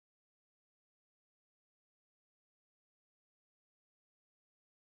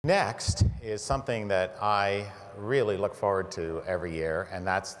Next is something that I really look forward to every year, and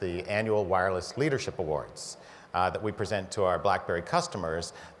that's the annual Wireless Leadership Awards that we present to our BlackBerry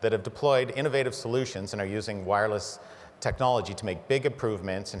customers that have deployed innovative solutions and are using wireless technology to make big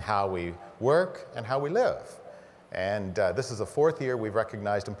improvements in how we work and how we live. And this is the fourth year we've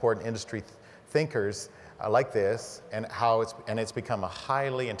recognized important industry thinkers like this, and it's become a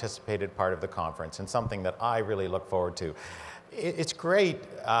highly anticipated part of the conference and something that I really look forward to. It's great,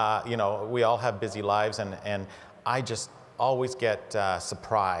 you know, we all have busy lives, and I just always get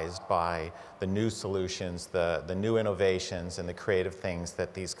surprised by the new solutions, the new innovations, and the creative things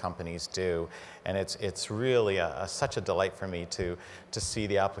that these companies do. And it's really such a delight for me to see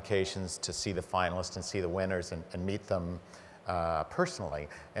the applications, to see the finalists, and see the winners, and meet them personally.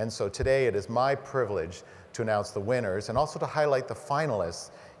 And so today it is my privilege to announce the winners and also to highlight the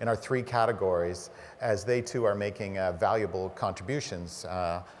finalists in our three categories, as they too are making valuable contributions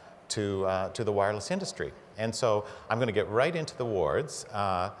to the wireless industry. And so I'm going to get right into the awards.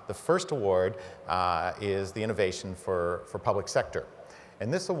 The first award is the Innovation for Public Sector.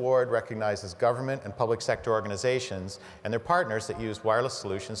 And this award recognizes government and public sector organizations and their partners that use wireless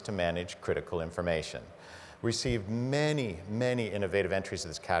solutions to manage critical information. We received many, many innovative entries in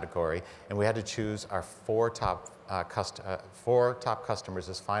this category, and we had to choose our four top customers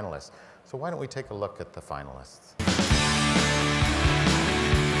as finalists. So why don't we take a look at the finalists?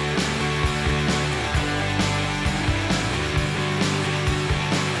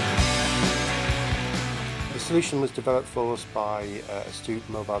 The solution was developed for us by Astute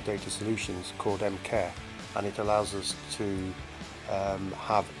Mobile Data Solutions called MCare, and it allows us to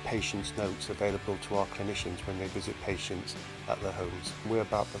have patients' notes available to our clinicians when they visit patients at their homes. We're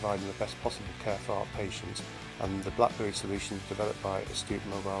about providing the best possible care for our patients, and the BlackBerry solution developed by Astute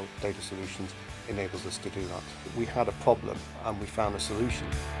Mobile Data Solutions enables us to do that. We had a problem and we found a solution.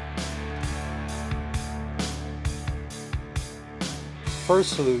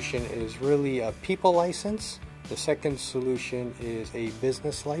 First solution is really a people license. The second solution is a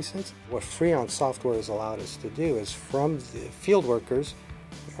business license. What Freon software has allowed us to do is, from the field workers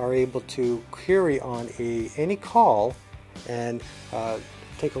are able to query on any call and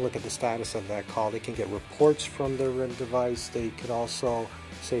take a look at the status of that call. They can get reports from their device. They could also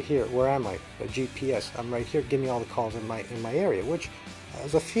say, here, where am I? A GPS, I'm right here, give me all the calls in my area, which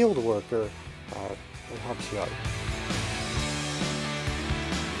as a field worker, it helps you out.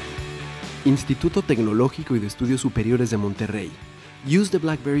 Instituto Tecnológico y de Estudios Superiores de Monterrey used the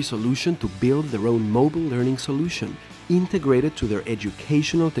BlackBerry solution to build their own mobile learning solution integrated to their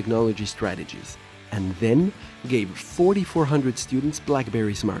educational technology strategies, and then gave 4,400 students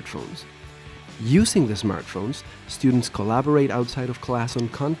BlackBerry smartphones. Using the smartphones, students collaborate outside of class on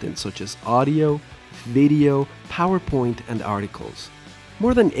content such as audio, video, PowerPoint, and articles.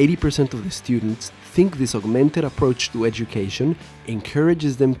 More than 80% of the students think this augmented approach to education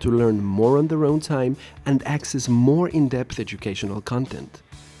encourages them to learn more on their own time and access more in-depth educational content.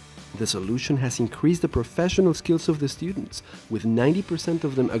 The solution has increased the professional skills of the students, with 90%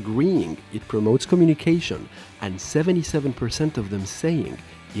 of them agreeing it promotes communication and 77% of them saying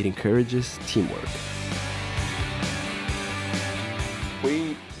it encourages teamwork.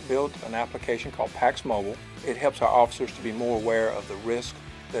 We built an application called PAX Mobile. It helps our officers to be more aware of the risk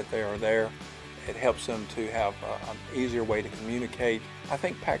that they are there. It helps them to have an easier way to communicate. I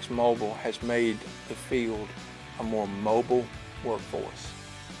think PAX Mobile has made the field a more mobile workforce.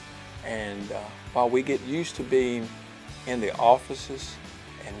 And while we get used to being in the offices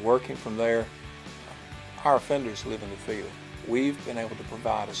and working from there, our offenders live in the field. We've been able to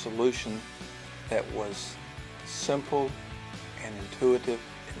provide a solution that was simple and intuitive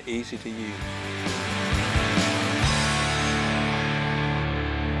and easy to use.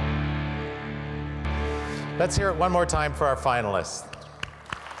 Let's hear it one more time for our finalists.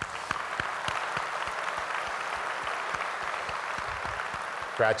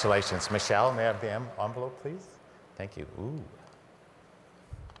 Congratulations. Michelle, may I have the envelope, please? Thank you. Ooh.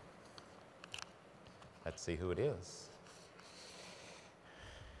 Let's see who it is.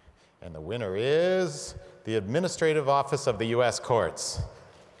 And the winner is the Administrative Office of the U.S. Courts.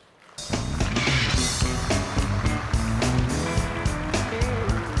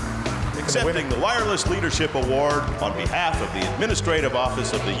 Accepting the Wireless Leadership Award on behalf of the Administrative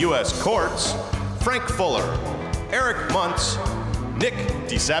Office of the U.S. Courts, Frank Fuller, Eric Muntz, Nick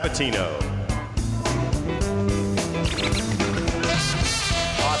DiSabatino.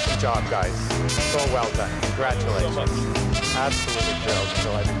 Awesome job, guys. So well done. Congratulations. Absolutely thrilled and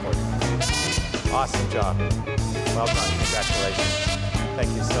delighted for you. Awesome job. Well done. Congratulations.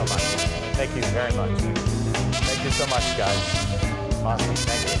 Thank you so much. Thank you very much. Thank you so much, guys. Awesome.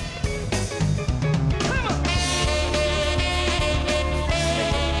 Thank you.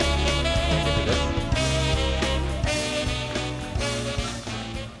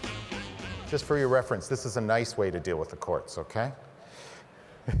 just for your reference, this is a nice way to deal with the courts, okay?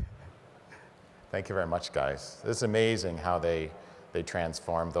 Thank you very much, guys. This is amazing how they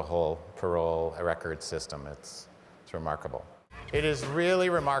transformed the whole parole record system. It's remarkable. It is really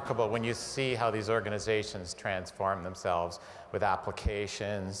remarkable when you see how these organizations transform themselves with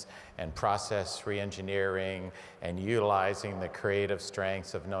applications and process re-engineering and utilizing the creative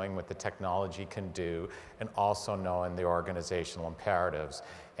strengths of knowing what the technology can do and also knowing the organizational imperatives.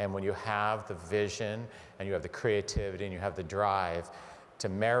 And when you have the vision and you have the creativity and you have the drive to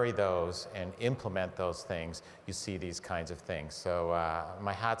marry those and implement those things, you see these kinds of things. So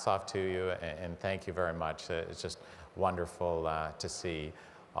my hat's off to you and thank you very much. It's just wonderful to see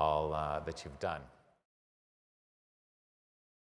all that you've done.